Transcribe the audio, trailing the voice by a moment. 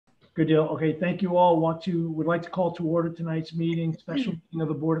Good deal. Okay, thank you all. Would like to call to order tonight's meeting, special meeting of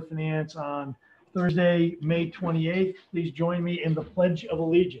the Board of Finance on Thursday, May 28th. Please join me in the Pledge of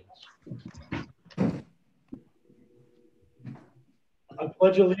Allegiance. I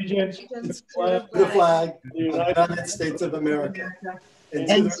pledge allegiance to the flag of the United States of America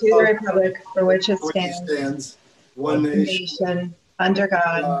and to the republic for which it stands, one nation, under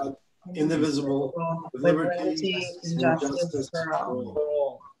God, indivisible, with liberty and justice for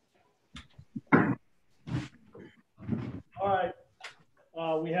all. All right.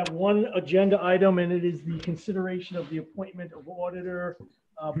 We have one agenda item, and it is the consideration of the appointment of auditor.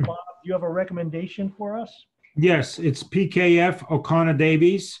 Bob, do you have a recommendation for us? Yes, it's PKF O'Connor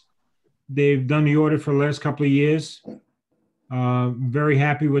Davies. They've done the audit for the last couple of years. Very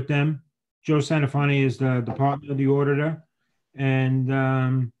happy with them. Joe Sanafani is the partner of the auditor. And,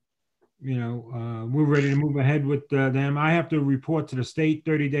 we're ready to move ahead with them. I have to report to the state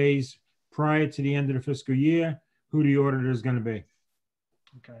 30 days prior to the end of the fiscal year who the auditor is going to be.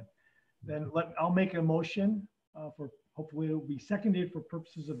 Okay. Then I'll make a motion hopefully it will be seconded for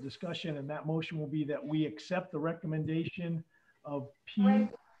purposes of discussion, and that motion will be that we accept the recommendation of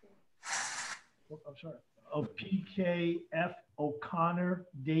PKF O'Connor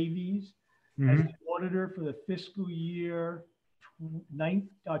Davies as the auditor for the fiscal year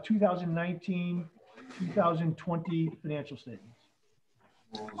 2019-2020 financial statements.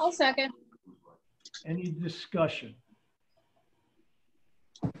 I'll second. Any discussion?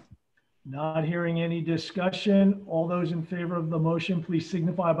 Not hearing any discussion. All those in favor of the motion, please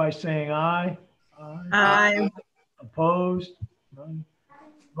signify by saying aye. Aye. Opposed? None.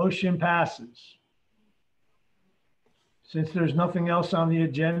 Motion passes. Since there's nothing else on the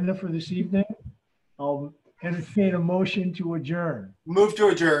agenda for this evening, I'll entertain a motion to adjourn. Move to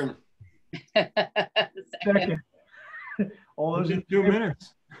adjourn. Second. All those in 2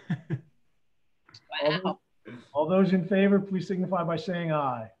 minutes. Wow. All those in favor, please signify by saying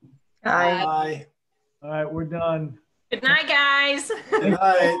aye. Aye. All right, we're done. Good night, guys. Good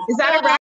night. Is that a wrap?